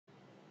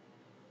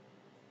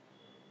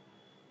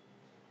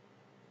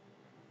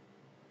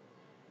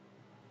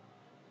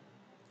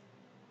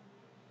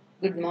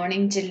Good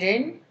morning,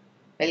 children.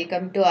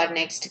 Welcome to our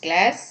next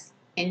class.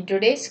 In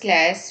today's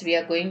class, we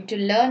are going to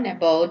learn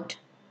about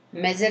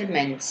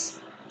measurements.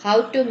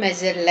 How to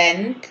measure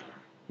length,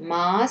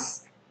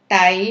 mass,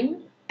 time,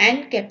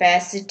 and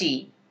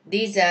capacity.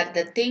 These are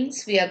the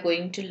things we are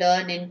going to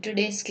learn in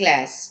today's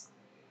class.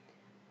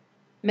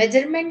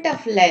 Measurement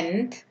of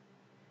length.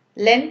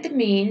 Length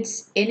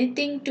means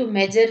anything to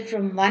measure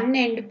from one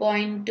end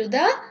point to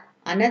the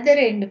another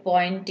end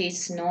point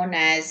is known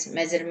as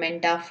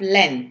measurement of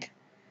length.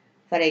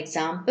 For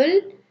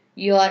example,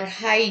 your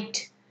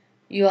height.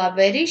 You are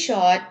very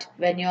short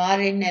when you are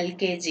in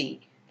LKG.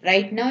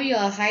 Right now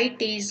your height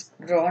is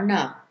grown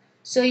up.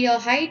 So your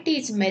height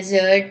is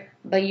measured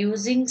by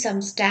using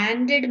some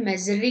standard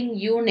measuring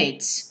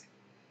units.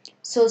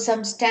 So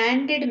some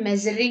standard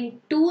measuring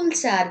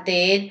tools are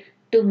there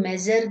to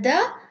measure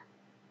the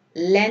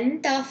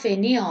length of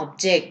any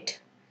object.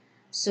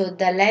 So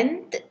the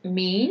length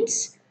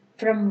means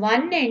from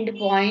one end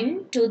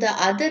point to the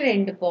other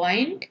end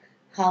point,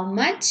 how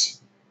much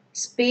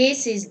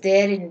space is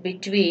there in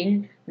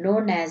between,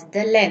 known as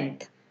the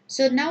length.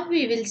 So now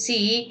we will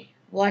see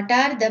what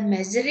are the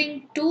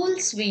measuring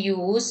tools we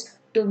use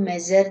to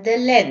measure the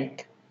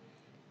length.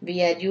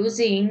 We are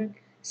using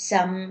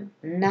some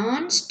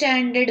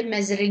non-standard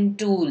measuring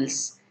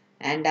tools,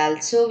 and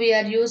also we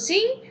are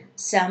using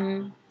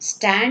some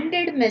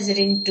standard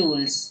measuring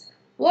tools.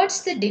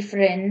 What's the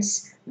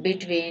difference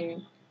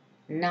between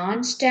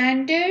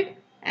non-standard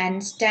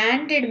and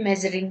standard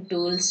measuring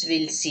tools?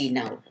 We'll see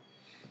now.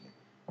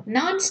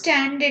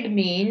 Non-standard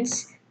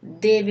means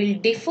they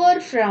will differ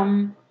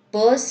from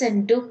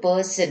person to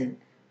person.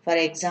 For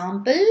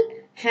example,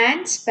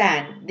 hand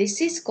span.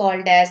 This is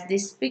called as,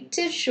 this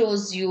picture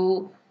shows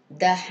you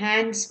the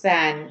hand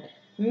span,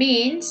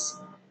 means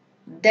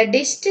the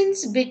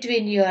distance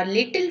between your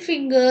little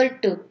finger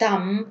to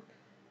thumb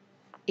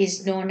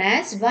is known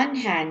as one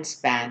hand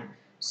span.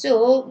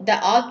 So the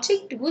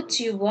object which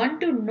you want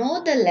to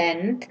know the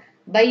length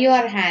by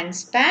your hand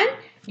span,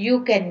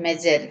 you can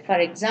measure. For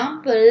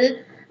example,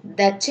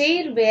 the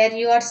chair where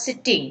you are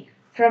sitting,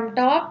 from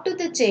top to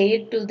the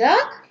chair to the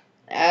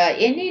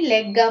any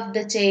leg of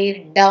the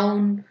chair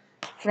down,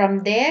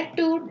 from there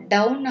to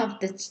down of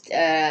the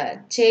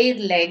chair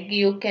leg,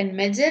 you can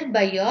measure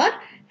by your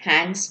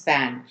hand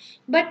span.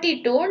 But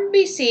it won't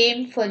be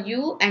same for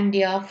you and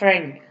your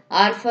friend,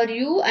 or for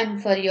you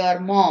and for your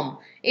mom.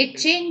 It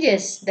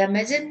changes. The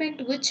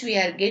measurement which we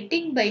are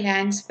getting by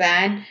hand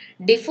span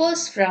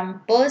differs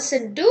from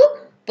person to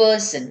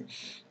person.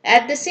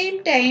 At the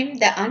same time,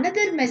 the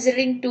another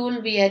measuring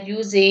tool we are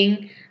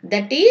using,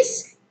 that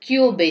is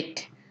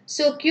cubit.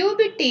 So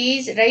cubit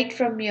is right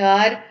from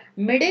your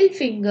middle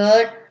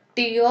finger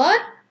to your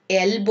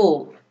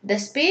elbow. The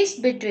space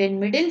between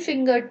middle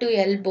finger to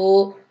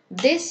elbow,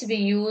 this we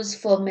use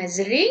for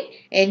measuring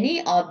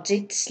any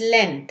object's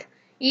length.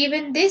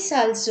 Even this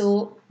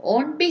also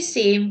won't be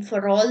same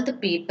for all the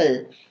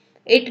people.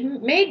 It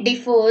may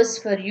differs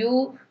for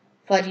you,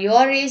 for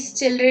your age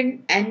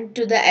children and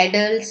to the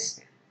adults.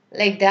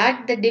 Like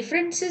that, the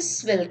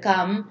differences will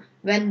come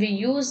when we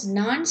use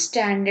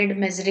non-standard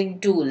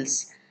measuring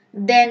tools.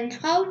 Then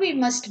how we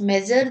must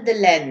measure the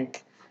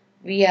length?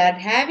 We are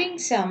having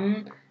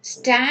some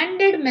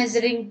standard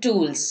measuring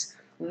tools.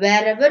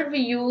 Wherever we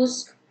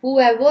use,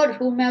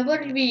 whomever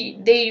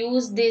they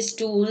use these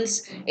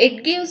tools,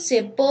 it gives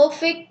a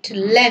perfect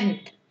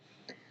length.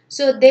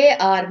 So they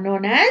are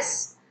known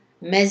as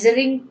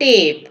measuring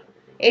tape.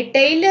 A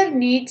tailor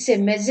needs a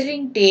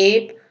measuring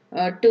tape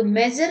to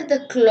measure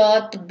the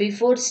cloth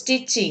before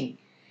stitching.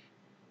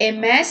 A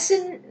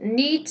mason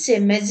needs a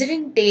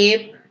measuring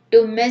tape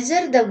to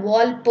measure the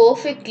wall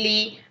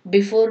perfectly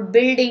before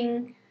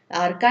building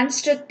or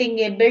constructing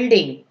a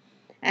building.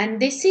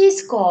 And this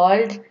is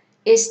called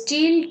a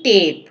steel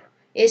tape.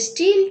 A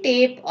steel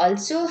tape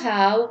also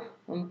have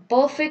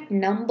perfect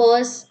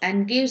numbers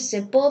and gives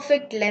a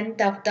perfect length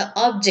of the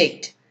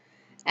object.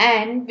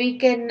 And we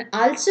can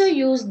also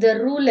use the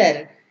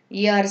ruler,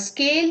 your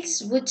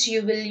scales which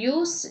you will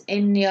use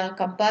in your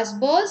compass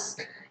box.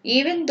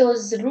 Even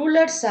those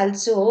rulers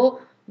also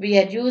we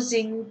are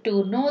using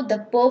to know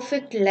the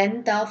perfect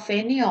length of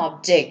any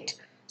object.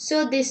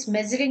 So this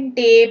measuring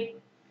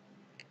tape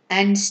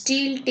and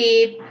steel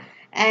tape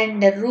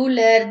and a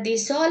ruler,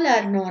 these all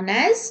are known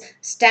as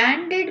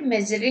standard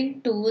measuring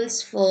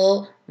tools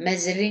for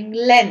measuring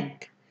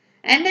length.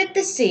 And at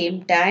the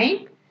same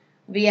time,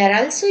 we are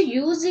also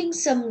using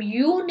some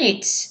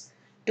units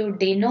to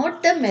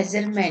denote the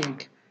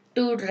measurement.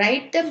 To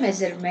write the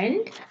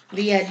measurement,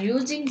 we are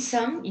using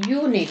some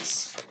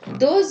units.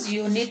 Those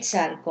units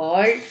are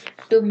called,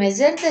 to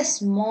measure the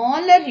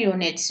smaller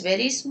units,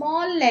 very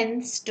small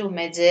lengths to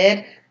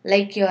measure,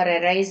 like your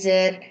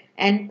eraser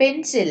and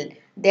pencil.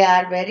 They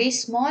are very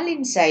small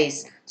in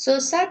size. So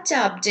such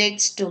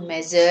objects to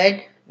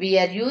measure, we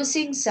are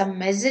using some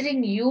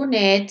measuring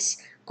units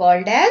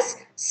called as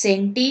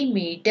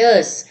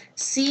centimeters,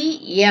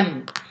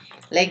 cm,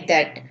 like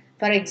that.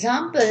 For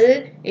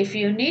example, if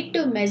you need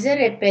to measure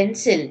a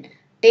pencil,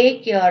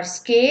 take your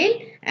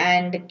scale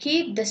and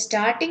keep the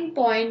starting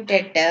point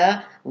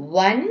at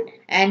 1,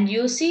 and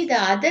you see the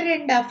other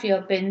end of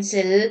your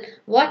pencil,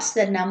 what's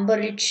the number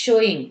it's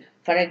showing.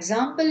 For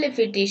example, if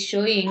it is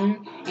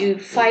showing you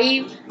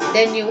 5,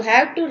 then you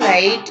have to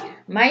write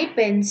my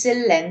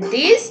pencil length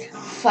is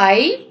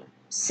 5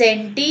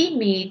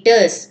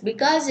 centimeters,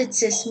 because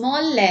it's a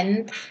small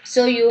length,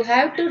 so you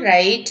have to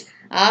write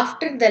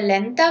after the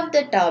length of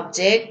that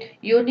object,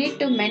 you need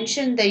to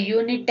mention the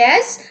unit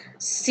as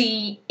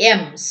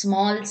cm,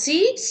 small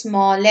c,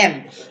 small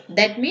m.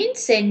 That means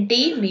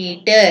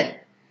centimeter.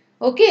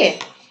 Okay.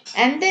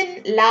 And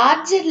then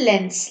larger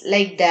lengths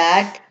like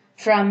that,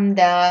 from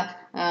the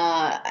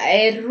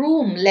a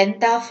room,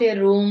 length of a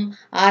room,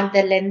 or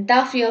the length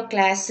of your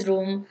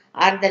classroom,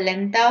 or the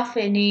length of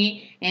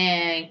any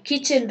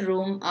kitchen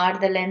room, or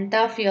the length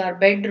of your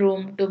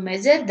bedroom. To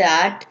measure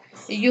that,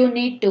 you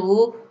need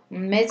to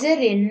measure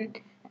in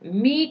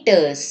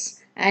meters,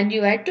 and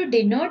you have to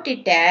denote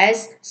it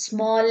as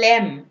small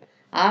m.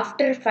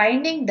 After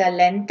finding the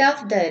length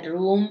of the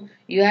room,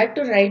 you have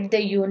to write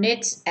the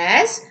units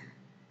as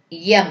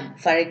m.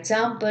 For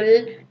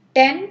example,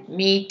 10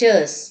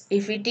 meters.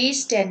 If it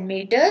is 10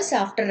 meters,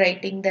 after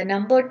writing the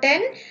number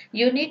 10,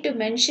 you need to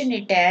mention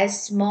it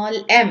as small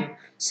m.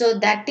 So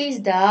that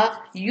is the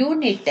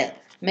unit,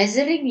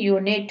 measuring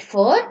unit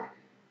for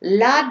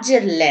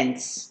larger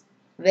lengths.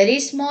 Very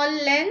small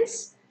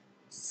lengths,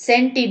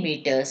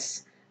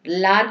 centimeters.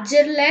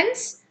 Larger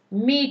lengths,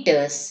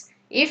 meters.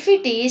 If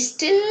it is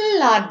still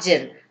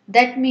larger,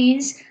 that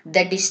means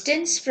the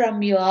distance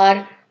from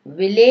your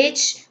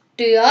village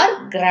to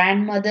your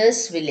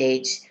grandmother's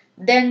village,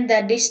 then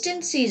the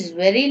distance is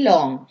very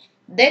long.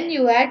 Then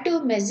you have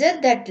to measure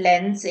that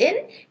length in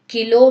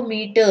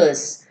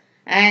kilometers,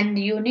 and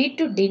you need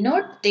to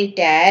denote it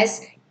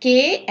as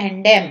k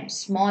and m,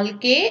 small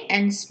k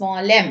and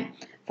small m.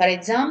 For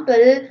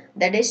example,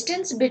 the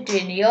distance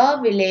between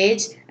your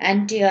village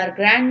and your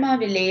grandma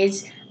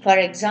village, for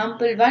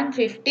example,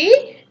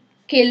 150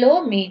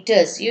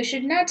 kilometers. You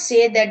should not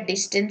say that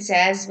distance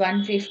as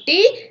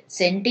 150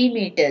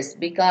 centimeters,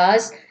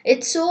 because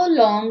it's so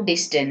long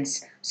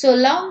distance. So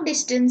long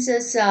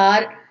distances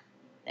are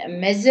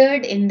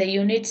measured in the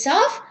units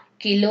of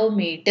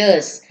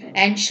kilometers,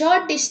 and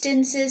short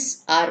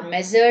distances are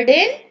measured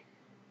in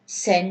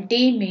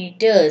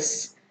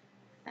centimeters,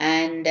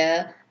 and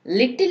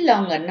little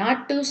longer,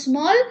 not too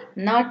small,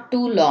 not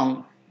too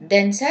long.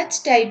 Then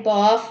such type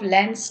of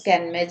lengths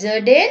can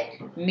measured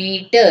in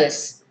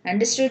meters.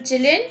 Understood,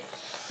 children?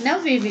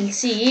 Now we will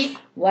see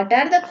what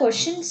are the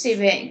questions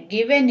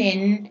given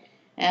in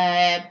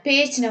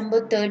page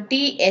number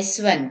 30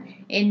 S1.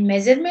 In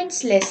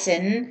measurements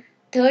lesson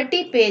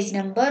 30 page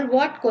number,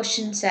 what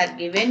questions are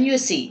given, you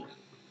see.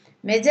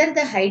 Measure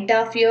the height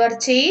of your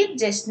chair.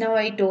 Just now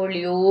I told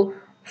you,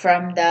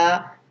 from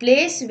the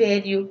place where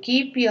you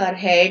keep your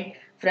head,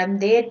 from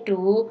there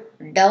to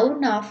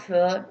down of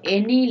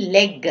any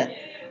leg.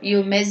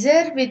 You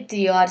measure with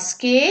your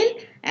scale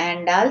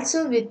and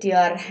also with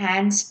your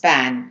hand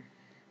span.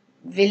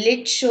 Will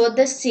it show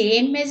the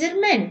same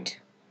measurement?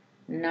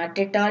 Not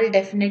at all.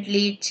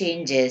 Definitely it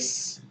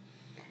changes.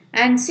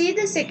 And see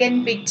the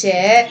second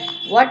picture.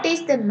 What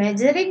is the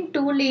measuring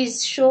tool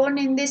is shown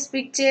in this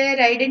picture?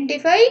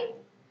 Identify.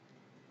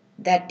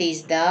 That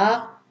is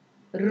the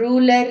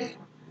ruler.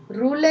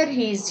 Ruler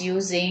he is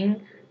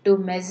using to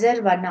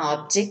measure one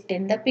object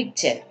in the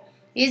picture.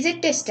 Is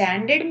it a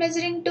standard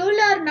measuring tool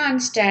or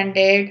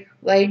non-standard?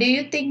 Why do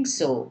you think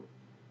so?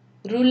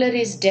 Ruler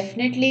is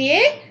definitely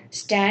a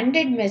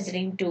standard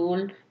measuring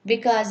tool,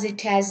 because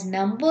it has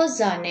numbers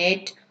on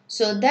it,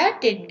 so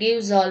that it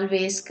gives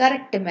always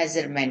correct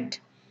measurement.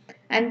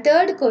 And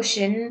third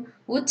question,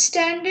 which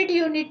standard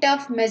unit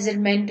of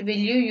measurement will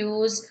you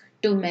use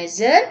to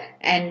measure,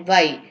 and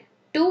why?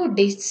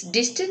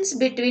 Distance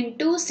between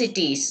two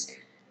cities.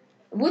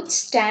 Which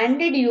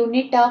standard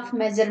unit of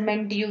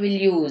measurement you will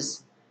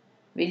use?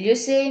 Will you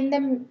say in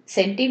the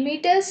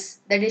centimeters,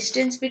 the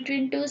distance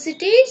between two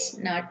cities?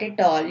 Not at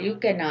all, you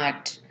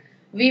cannot.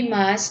 We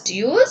must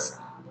use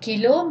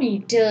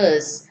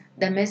kilometers.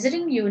 The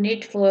measuring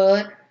unit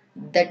for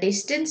the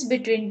distance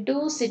between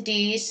two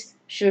cities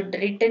should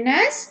written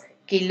as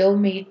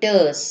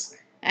kilometers.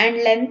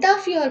 And length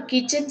of your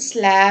kitchen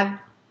slab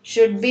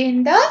should be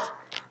in the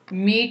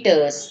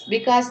meters,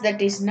 because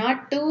that is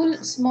not too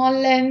small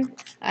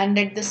length, and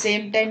at the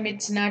same time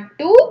it's not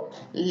too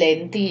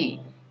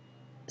lengthy.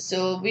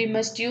 So we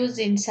must use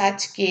in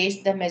such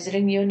case the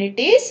measuring unit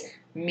is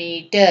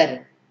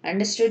meter.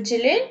 Understood,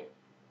 children?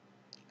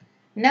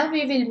 Now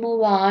we will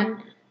move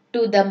on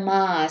to the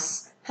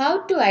mass.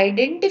 How to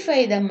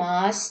identify the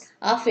mass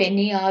of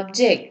any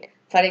object.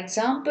 For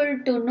example,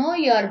 to know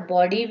your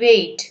body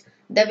weight.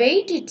 The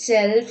weight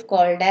itself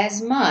called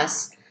as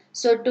mass.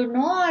 So to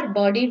know our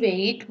body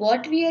weight,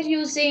 what we are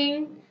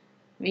using?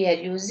 We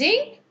are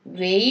using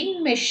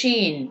weighing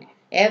machine.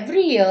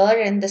 Every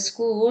year in the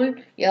school,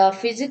 your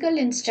physical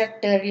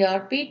instructor,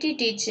 your PT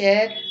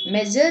teacher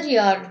measure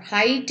your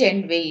height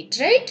and weight,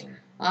 right?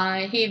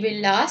 he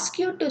will ask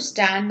you to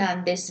stand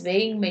on this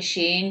weighing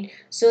machine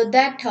so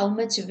that how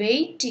much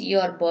weight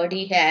your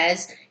body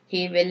has.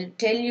 He will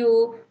tell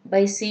you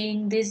by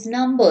seeing these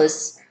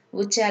numbers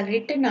which are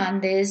written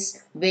on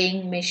this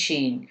weighing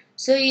machine.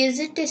 So is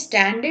it a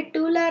standard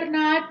tool or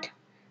not?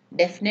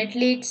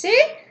 Definitely it's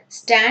a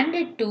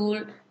standard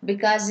tool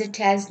because it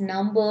has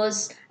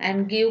numbers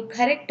and give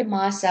correct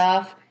mass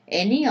of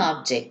any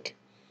object.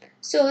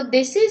 So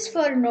this is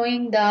for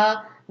knowing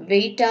the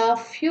weight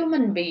of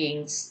human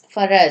beings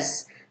for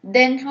us.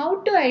 Then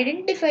how to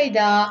identify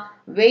the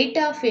weight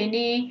of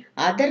any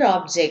other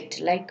object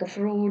like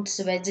fruits,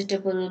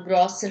 vegetable,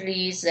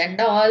 groceries and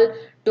all.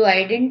 To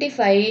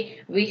identify,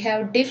 we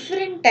have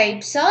different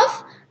types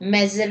of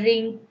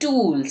measuring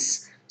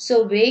tools.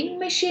 So weighing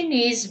machine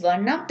is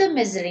one of the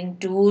measuring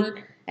tool.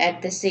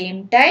 At the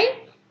same time,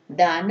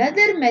 the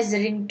another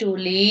measuring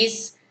tool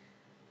is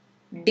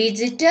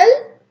digital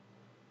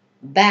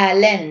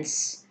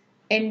balance.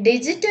 In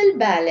digital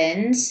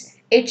balance,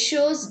 it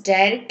shows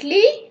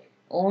directly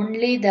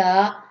only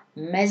the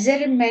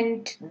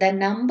measurement, the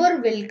number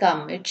will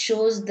come. It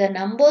shows the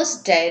numbers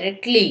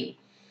directly.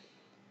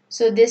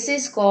 So this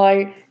is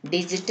called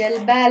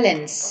digital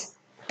balance,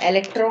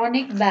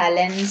 electronic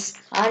balance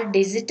or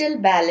digital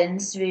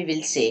balance we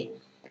will say.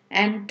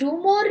 And two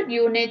more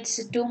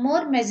units, two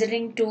more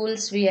measuring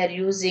tools we are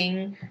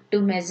using to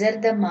measure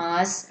the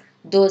mass.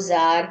 Those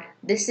are,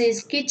 this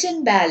is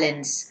kitchen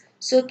balance.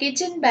 So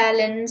kitchen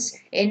balance,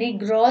 any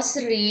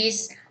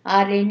groceries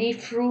or any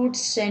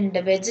fruits and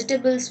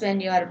vegetables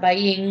when you are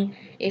buying,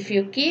 if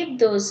you keep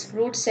those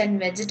fruits and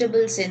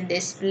vegetables in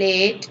this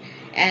plate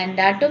and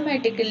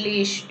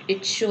automatically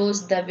it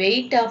shows the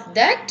weight of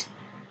that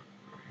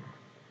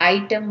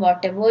item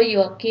whatever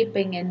you are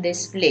keeping in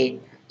this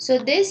plate. So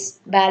this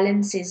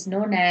balance is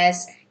known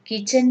as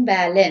kitchen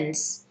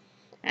balance,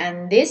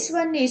 and this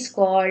one is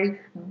called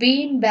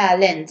beam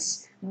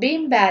balance.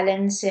 Beam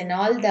balance in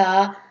all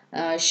the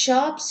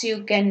shops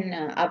you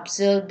can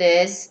observe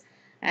this,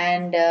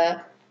 and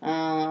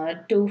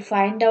to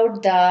find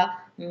out the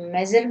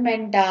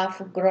measurement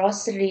of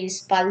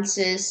groceries,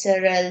 pulses,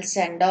 cereals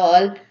and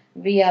all,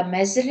 we are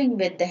measuring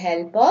with the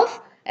help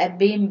of a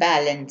beam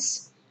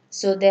balance.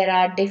 So there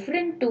are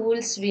different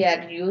tools we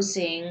are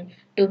using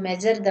to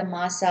measure the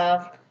mass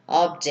of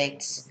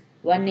objects.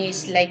 One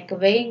is like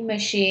weighing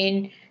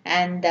machine,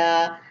 and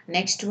the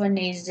next one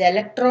is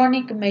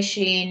electronic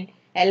machine,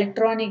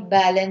 electronic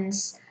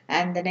balance,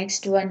 and the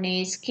next one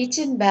is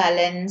kitchen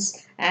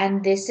balance,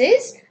 and this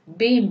is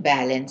beam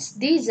balance.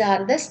 These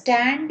are the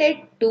standard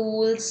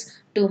tools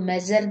to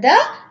measure the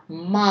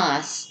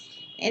mass.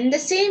 In the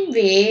same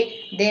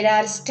way, there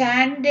are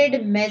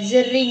standard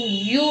measuring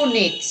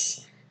units.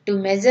 To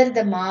measure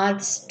the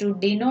mass, to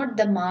denote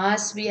the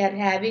mass, we are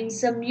having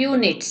some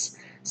units.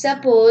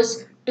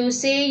 Suppose to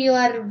say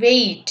your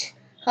weight,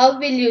 how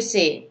will you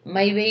say?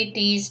 My weight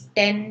is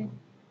 10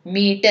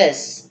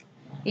 meters.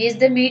 Is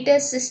the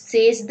meters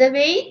says the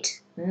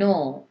weight?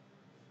 No.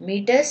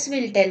 Meters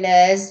will tell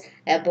us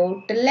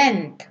about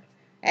length.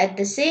 At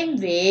the same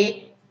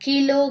way,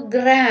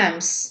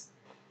 kilograms.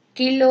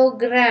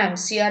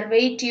 Kilograms. Your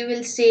weight you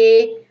will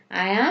say,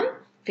 I am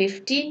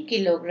 15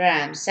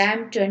 kilograms. I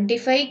am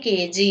 25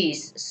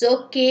 kgs.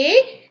 So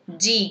K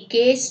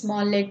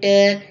small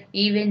letter,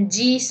 even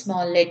G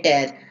small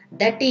letter.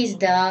 That is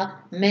the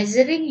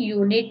measuring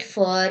unit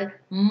for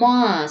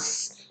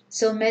mass.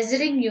 So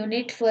measuring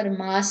unit for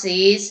mass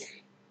is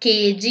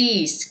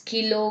kgs,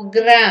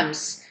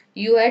 kilograms.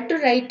 You have to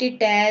write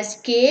it as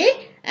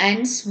K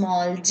and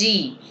small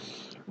g.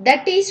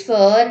 That is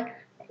for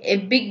a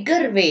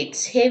bigger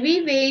weights,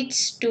 heavy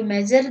weights. To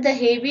measure the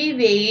heavy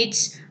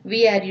weights,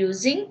 we are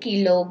using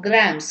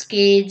kilograms,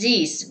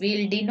 kgs. We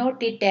will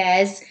denote it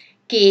as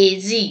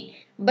kg.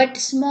 But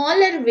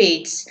smaller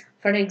weights,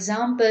 for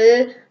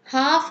example,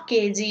 half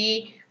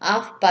kg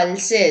of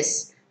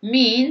pulses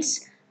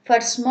means for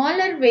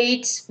smaller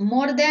weights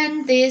more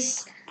than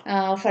this,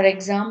 for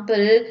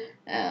example,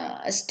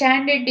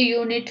 standard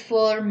unit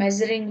for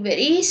measuring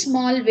very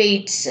small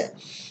weights.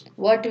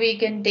 What we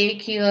can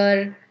take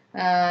here,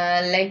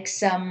 like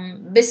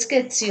some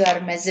biscuits you are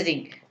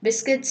measuring.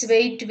 Biscuits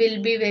weight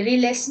will be very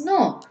less,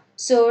 no?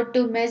 So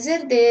to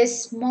measure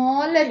this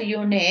smaller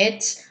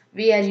units,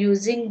 we are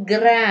using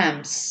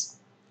grams.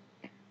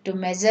 To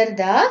measure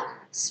the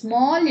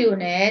small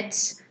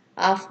units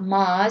of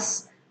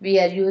mass, we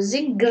are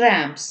using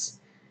grams.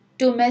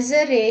 To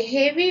measure a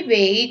heavy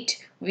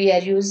weight, we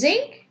are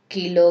using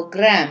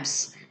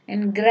kilograms.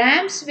 In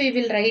grams, we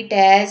will write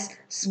as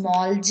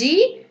small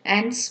g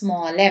and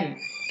small m.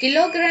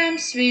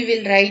 Kilograms, we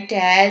will write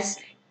as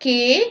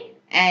k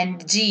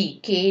and g,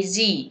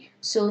 kg.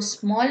 So,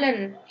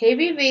 smaller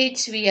heavy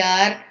weights, we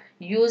are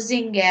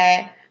using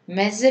a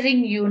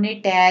measuring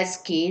unit as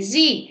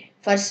kg.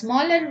 For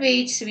smaller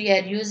weights, we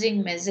are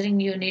using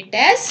measuring unit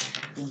as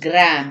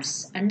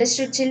grams.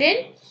 Understood,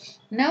 children?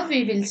 Now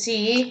we will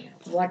see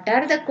what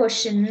are the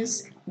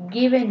questions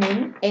given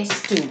in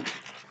S2.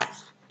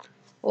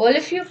 All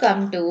of you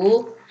come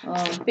to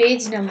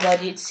page number,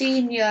 you see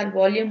in your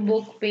volume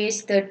book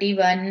page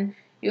 31.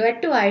 You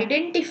have to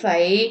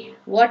identify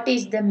what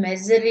is the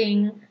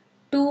measuring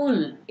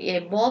tool. A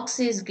box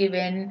is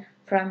given,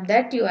 from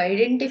that you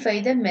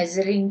identify the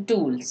measuring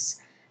tools.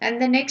 And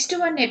the next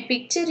one, a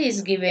picture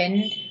is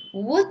given,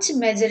 which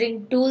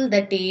measuring tool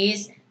that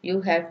is,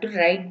 you have to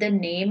write the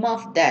name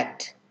of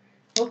that.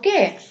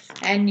 Okay,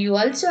 and you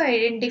also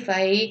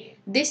identify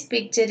this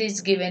picture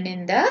is given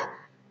in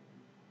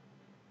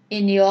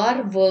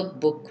your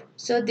workbook.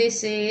 So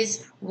this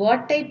is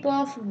what type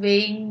of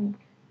weighing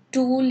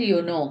tool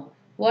you know.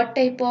 What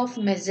type of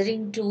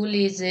measuring tool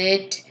is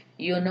it?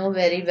 You know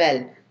very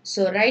well.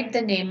 So write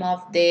the name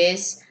of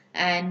this,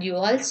 and you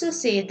also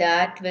say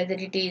that whether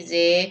it is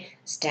a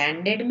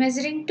standard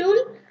measuring tool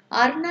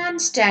or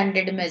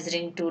non-standard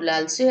measuring tool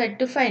also you have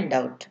to find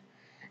out.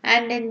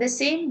 And in the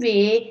same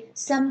way,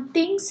 some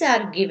things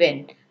are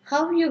given.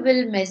 How you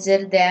will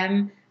measure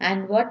them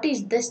and what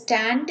is the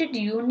standard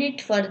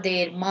unit for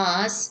their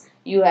mass,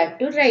 you have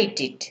to write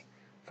it.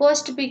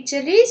 First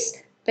picture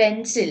is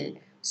pencil.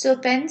 So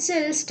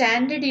pencil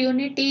standard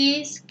unit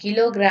is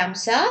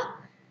kilograms.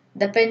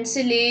 The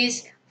pencil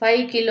is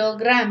 5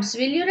 kilograms.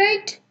 Will you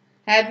write?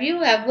 Have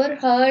you ever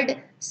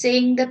heard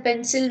saying the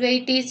pencil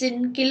weight is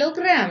in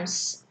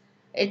kilograms?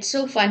 It's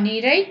so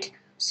funny, right?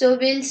 So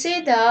we'll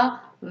say the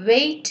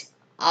weight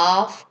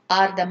of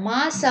or the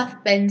mass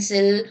of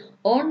pencil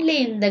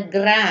only in the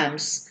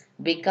grams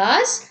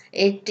because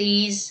it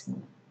is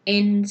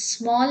in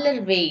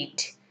smaller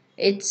weight.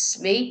 Its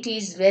weight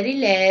is very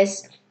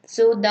less.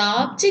 So the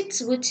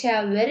objects which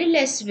have very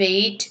less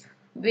weight,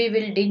 we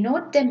will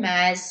denote them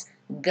as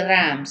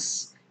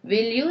grams.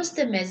 We'll use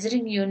the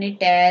measuring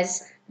unit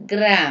as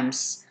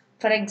grams.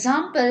 For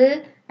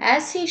example,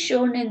 as is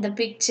shown in the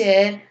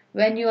picture,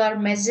 when you are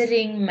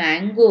measuring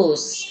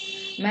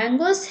mangoes,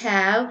 mangoes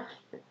have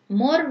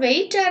more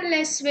weight or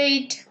less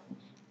weight?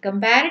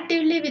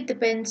 Comparatively with the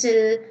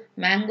pencil,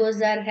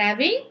 mangoes are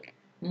having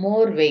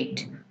more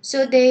weight.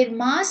 So their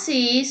mass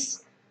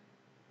is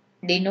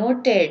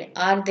denoted,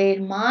 or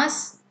their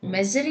mass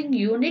measuring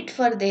unit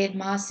for their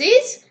mass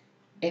is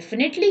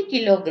definitely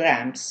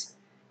kilograms.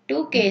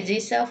 2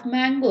 kgs of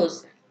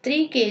mangoes,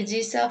 3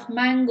 kgs of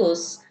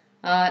mangoes,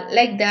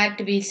 like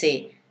that we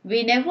say.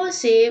 We never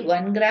say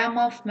 1 gram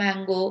of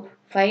mango,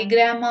 5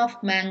 gram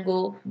of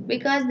mango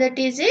because that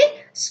is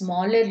a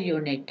smaller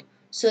unit.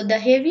 So the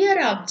heavier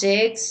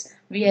objects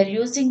we are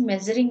using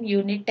measuring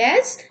unit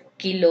as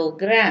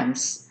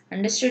kilograms.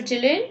 Understood,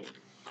 children?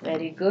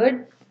 Very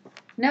good.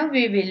 Now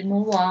we will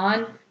move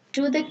on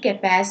to the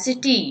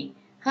capacity.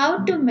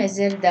 How to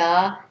measure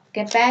the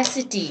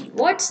capacity?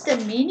 What's the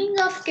meaning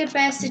of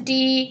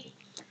capacity?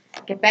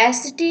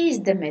 Capacity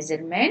is the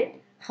measurement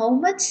how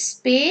much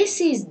space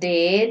is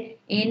there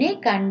in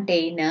a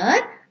container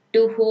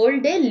to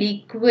hold a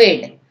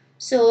liquid.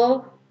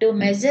 So to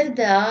measure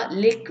the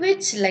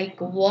liquids like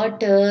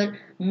water,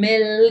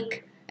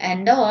 milk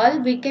and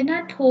all, we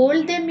cannot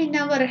hold them in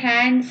our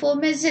hand for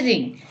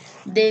measuring.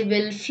 They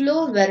will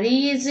flow very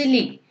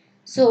easily.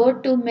 So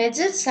to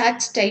measure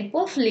such type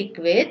of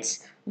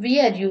liquids, we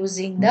are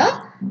using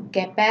the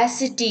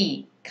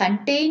capacity.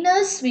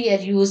 Containers we are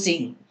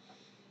using.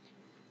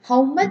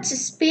 How much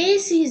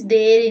space is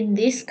there in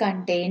this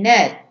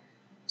container?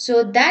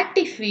 So that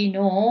if we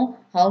know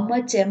how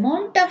much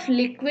amount of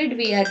liquid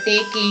we are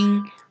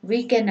taking,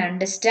 we can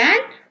understand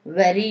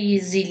very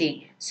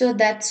easily. So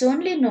that's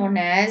only known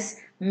as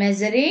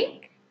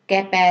measuring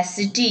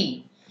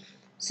capacity.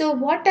 So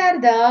what are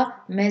the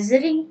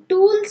measuring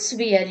tools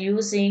we are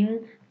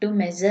using to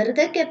measure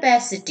the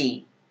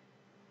capacity?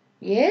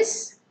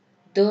 Yes,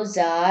 those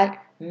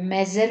are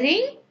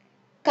measuring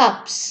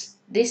cups.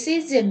 This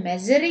is a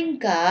measuring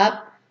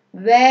cup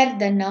where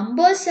the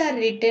numbers are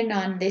written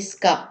on this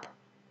cup.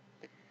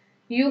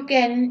 You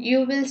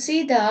will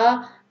see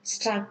the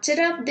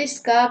structure of this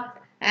cup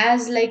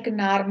as like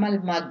normal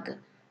mug.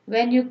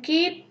 When you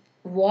keep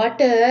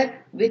water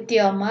with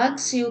your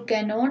mugs, you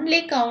can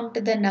only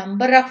count the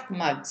number of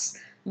mugs,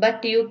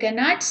 but you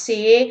cannot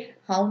say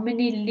how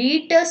many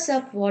liters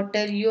of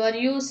water you are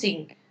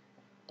using.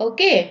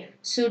 Okay,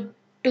 so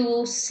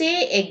to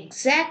say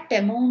exact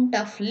amount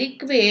of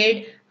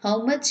liquid,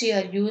 how much you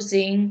are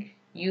using,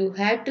 you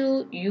have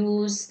to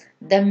use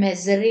the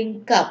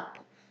measuring cup.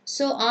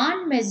 So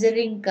on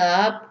measuring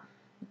cup,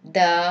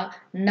 the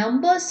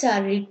numbers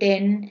are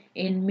written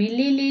in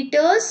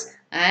milliliters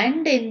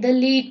and in the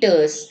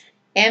liters.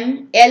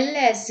 ml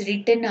as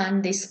written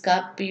on this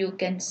cup, you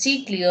can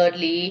see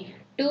clearly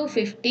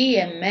 250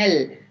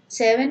 ml,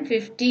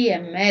 750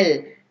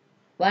 ml,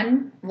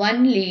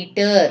 1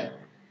 liter.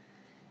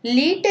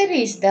 Liter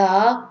is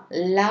the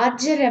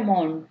larger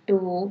amount.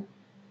 To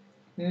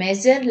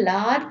measure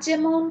large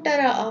amount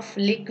of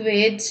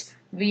liquids,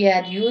 we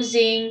are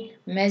using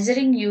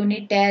measuring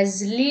unit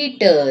as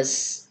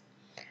liters.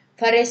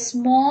 For a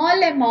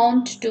small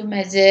amount to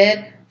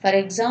measure, for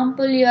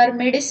example, your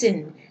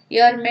medicine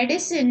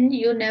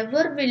you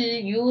never will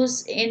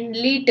use in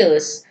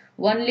liters.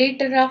 1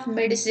 liter of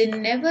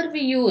medicine never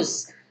we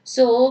use.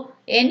 So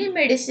any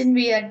medicine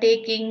we are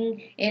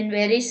taking in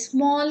very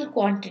small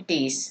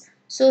quantities.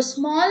 So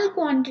small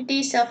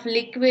quantities of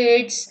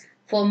liquids,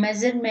 For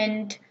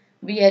measurement,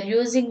 we are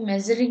using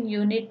measuring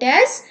unit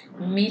as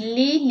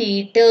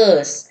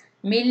milliliters.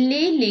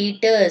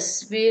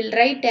 Milliliters we will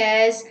write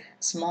as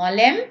small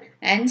m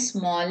and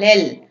small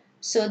l.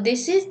 So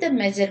this is the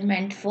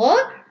measurement for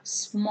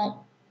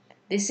small.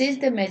 This is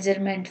the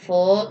measurement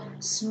for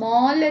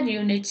smaller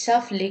units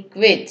of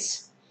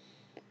liquids.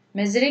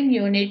 Measuring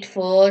unit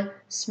for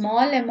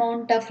small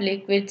amount of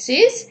liquids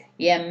is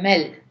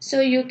ml.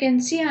 So you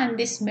can see on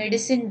this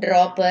medicine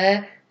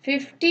dropper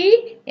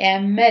 50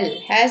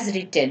 ml has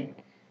written.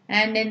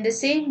 And in the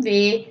same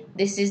way,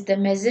 this is the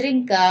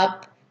measuring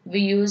cup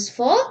we use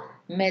for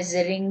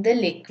measuring the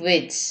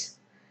liquids.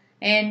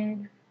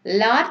 In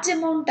large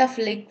amount of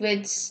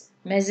liquids,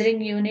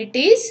 measuring unit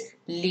is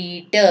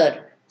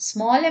liter.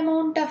 Small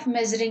amount of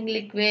measuring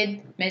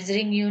liquid,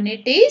 measuring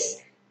unit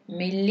is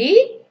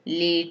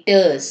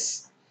milliliters.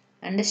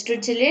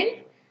 Understood, children?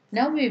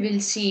 Now we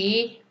will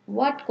see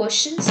what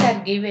questions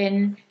are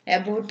given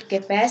about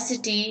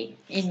capacity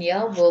in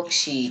your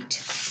worksheet.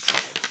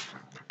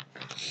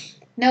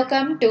 Now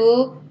come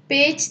to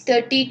page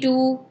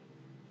 32.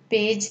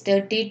 Page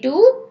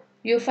 32,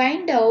 you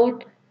find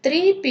out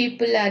three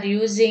people are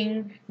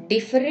using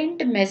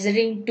different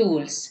measuring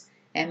tools.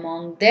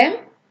 Among them,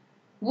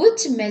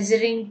 which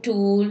measuring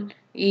tool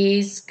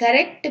is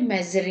correct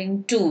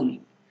measuring tool?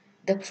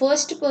 The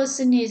first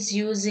person is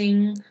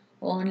using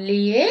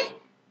only a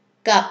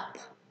cup.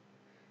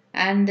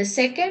 And the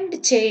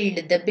second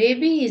child, the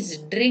baby, is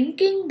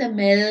drinking the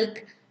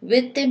milk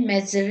with a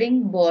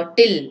measuring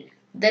bottle.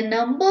 The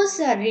numbers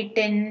are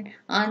written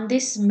on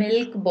this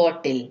milk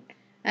bottle.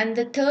 And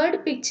the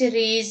third picture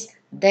is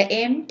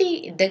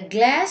the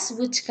glass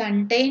which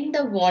contain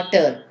the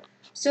water.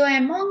 So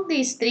among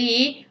these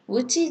three,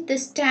 which is the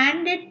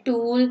standard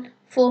tool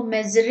for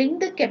measuring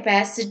the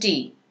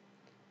capacity?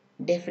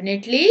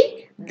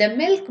 Definitely the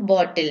milk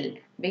bottle,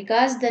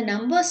 because the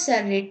numbers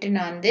are written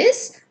on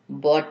this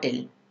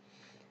bottle.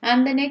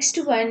 And the next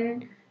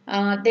one,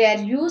 they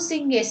are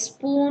using a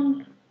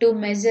spoon to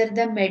measure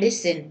the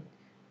medicine.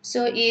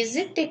 So is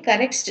it a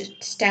correct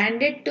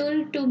standard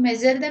tool to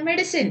measure the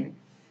medicine?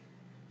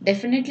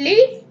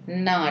 Definitely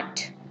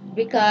not,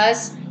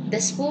 because the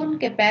spoon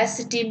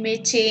capacity may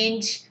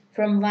change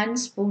from one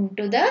spoon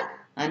to the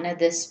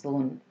another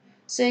spoon.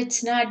 So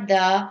it's not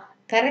the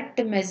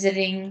correct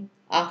measuring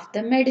of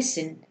the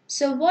medicine.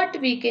 So what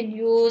we can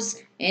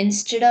use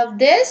instead of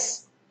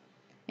this?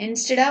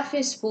 Instead of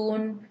a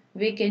spoon,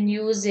 we can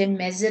use a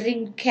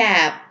measuring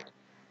cap.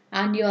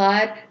 On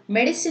your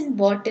medicine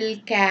bottle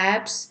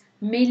caps,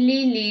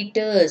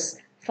 milliliters,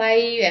 5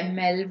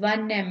 ml,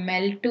 1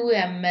 ml, 2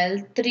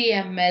 ml, 3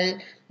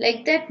 ml,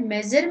 like that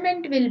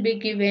measurement will be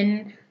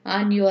given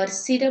on your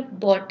syrup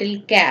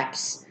bottle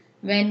caps.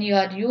 When you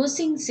are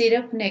using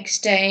syrup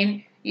next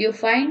time, you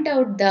find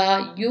out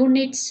the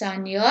units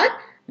on your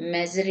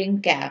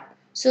measuring cap.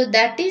 So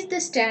that is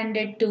the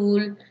standard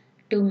tool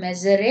to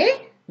measure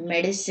a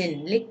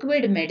medicine,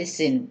 liquid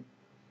medicine.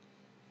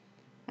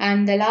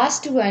 And the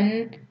last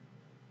one,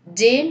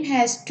 James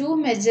has to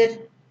measure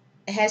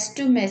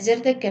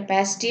the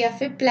capacity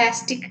of a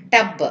plastic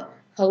tub.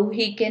 How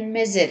he can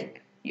measure?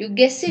 You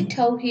guess it,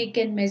 how he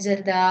can measure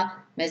the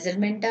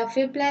measurement of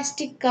a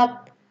plastic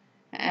cup.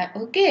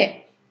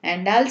 Okay.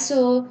 And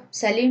also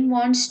Salim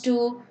wants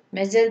to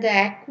measure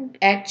the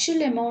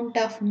actual amount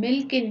of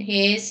milk in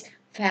his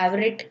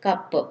favorite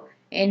cup.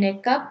 In a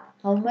cup,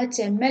 how much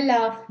ml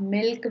of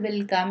milk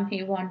will come,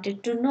 he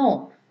wanted to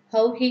know.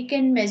 How he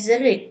can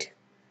measure it.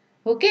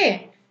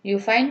 Okay, you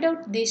find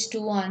out these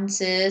two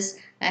answers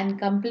and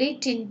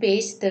complete in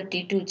page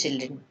 32,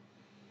 children.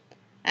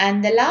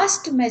 And the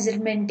last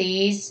measurement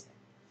is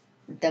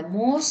the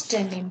most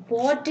and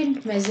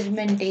important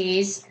measurement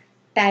is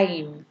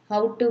time.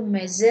 How to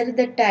measure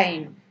the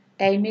time.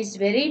 Time is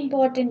very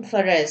important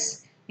for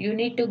us. You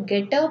need to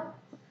get up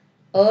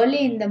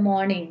early in the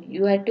morning.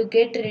 You have to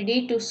get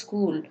ready to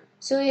school.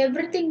 So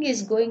everything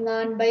is going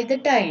on by the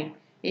time.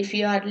 If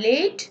you are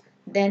late,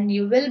 then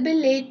you will be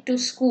late to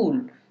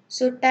school.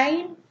 So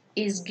time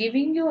is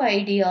giving you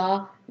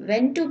idea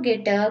when to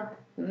get up,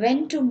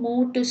 when to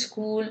move to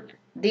school,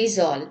 these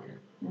all.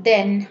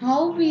 Then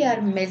how we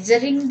are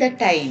measuring the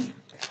time.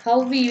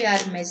 How we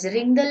are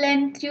measuring the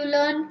length you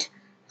learnt.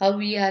 How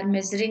we are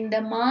measuring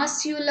the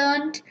mass you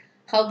learnt.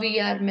 How we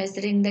are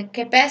measuring the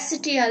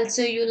capacity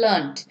also you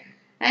learnt.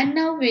 And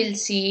now we'll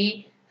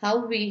see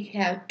how we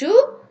have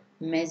to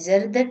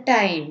measure the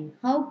time.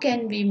 How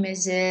can we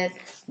measure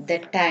the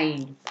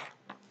time?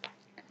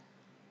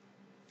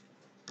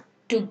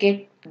 To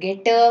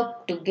get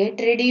up, to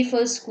get ready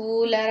for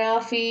school or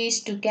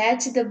office, to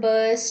catch the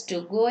bus,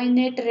 to go in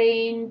a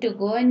train, to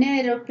go in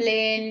an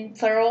aeroplane.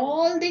 For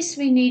all this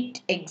we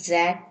need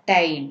exact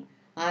time,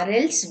 or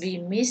else we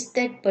miss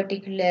that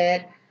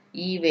particular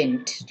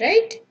event,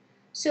 right?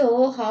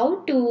 So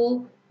how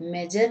to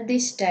measure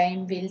this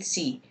time, we'll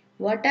see.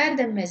 What are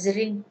the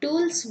measuring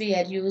tools we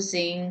are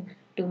using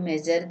to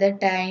measure the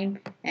time,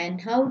 and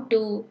how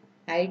to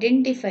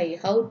identify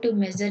how to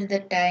measure the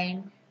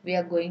time we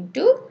are going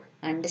to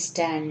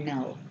understand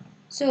now.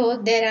 So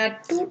there are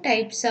two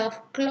types of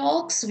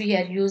clocks we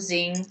are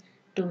using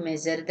to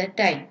measure the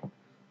time.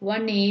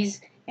 One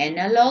is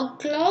analog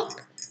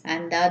clock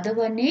and the other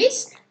one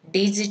is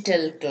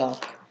digital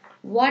clock.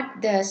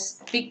 What the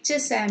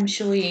pictures I am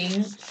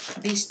showing,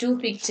 these two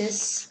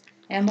pictures,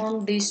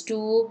 among these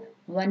two,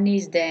 one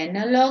is the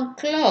analog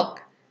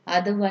clock,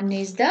 other one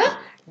is the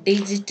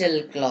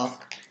digital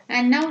clock.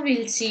 And now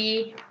we'll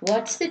see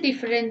what's the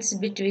difference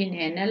between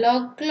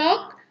analog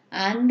clock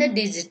and the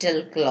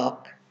digital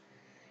clock.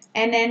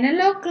 An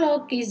analog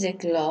clock is a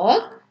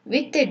clock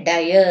with a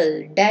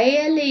dial.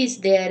 Dial is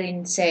there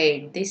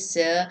inside. This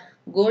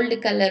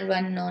gold color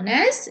one known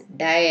as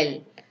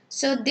dial.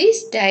 So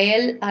this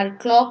dial or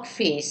clock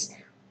face,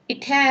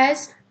 it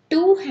has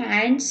two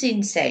hands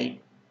inside.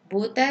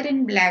 Both are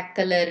in black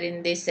color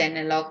in this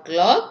analog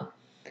clock.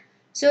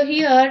 So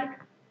here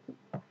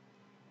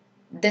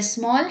the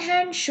small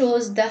hand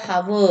shows the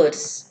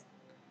hours.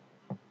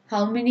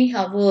 How many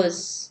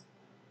hours?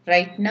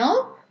 Right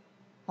now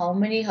how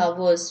many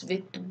hours,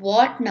 with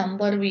what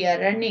number we are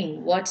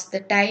running, what's the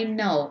time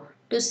now.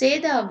 To say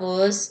the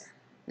hours,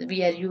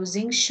 we are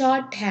using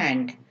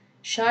shorthand.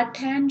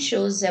 Shorthand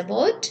shows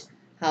about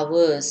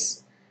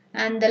hours.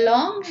 And the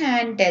long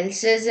hand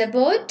tells us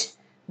about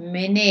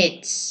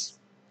minutes.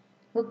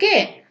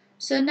 Okay.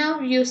 So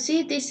now you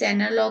see this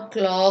analog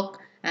clock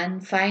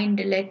and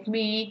let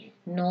me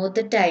know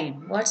the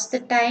time. What's the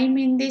time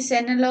in this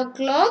analog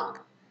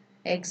clock?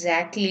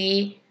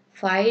 Exactly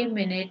 5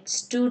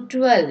 minutes to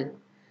 12,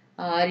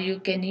 or you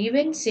can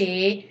even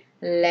say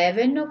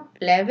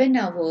 11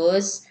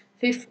 hours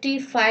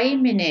 55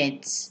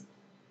 minutes.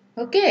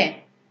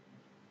 Okay,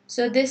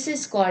 so this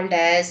is called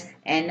as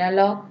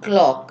analog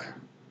clock,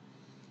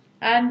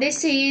 and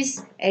this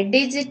is a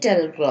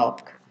digital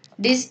clock.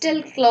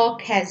 Digital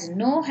clock has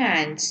no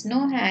hands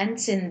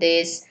in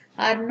this,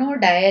 or no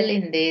dial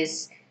in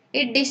this.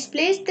 It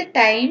displays the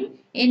time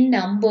in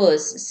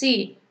numbers.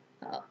 See,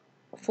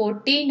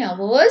 14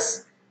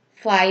 hours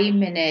 5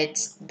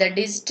 minutes. The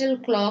digital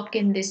clock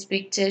in this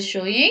picture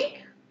showing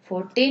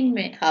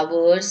 14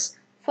 hours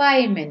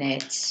 5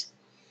 minutes.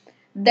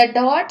 The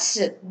dots,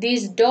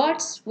 these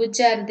dots which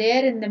are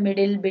there in the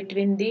middle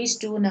between these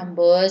two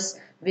numbers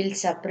will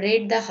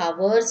separate the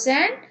hours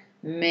and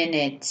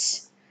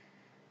minutes.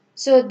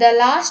 So the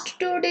last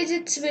two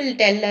digits will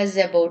tell us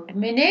about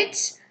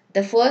minutes.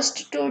 The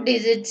first two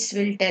digits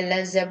will tell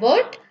us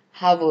about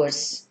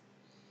hours.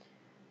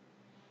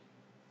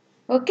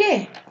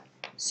 Okay.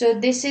 So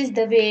this is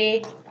the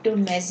way to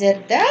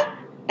measure the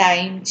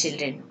time,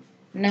 children.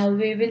 Now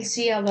we will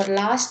see our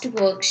last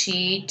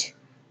worksheet.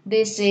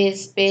 This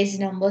is page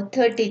number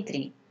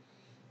 33.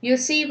 You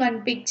see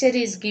one picture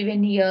is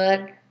given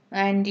here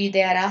and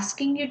they are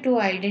asking you to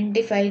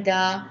identify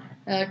the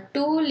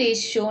tool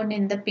is shown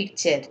in the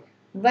picture.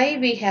 Why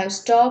we have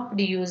stopped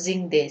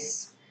using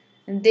this?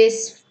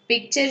 This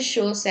picture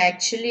shows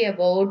actually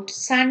about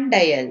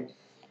sundial.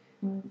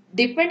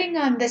 Depending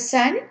on the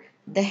sun,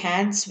 the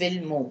hands will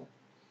move.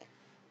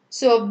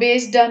 So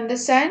based on the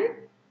sun,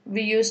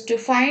 we used to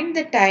find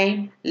the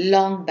time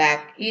long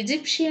back.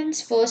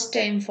 Egyptians first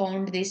time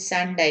found this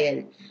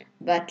sundial,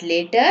 but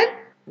later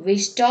we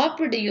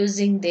stopped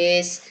using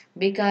this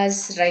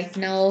because right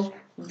now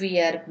we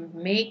are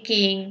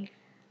making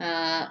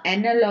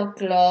analog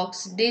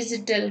clocks,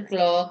 digital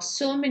clocks,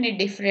 so many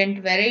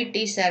different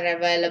varieties are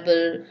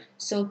available.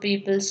 So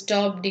people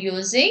stopped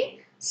using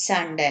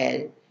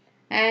sundial.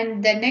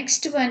 And the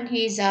next one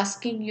he is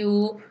asking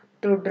you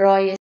to draw a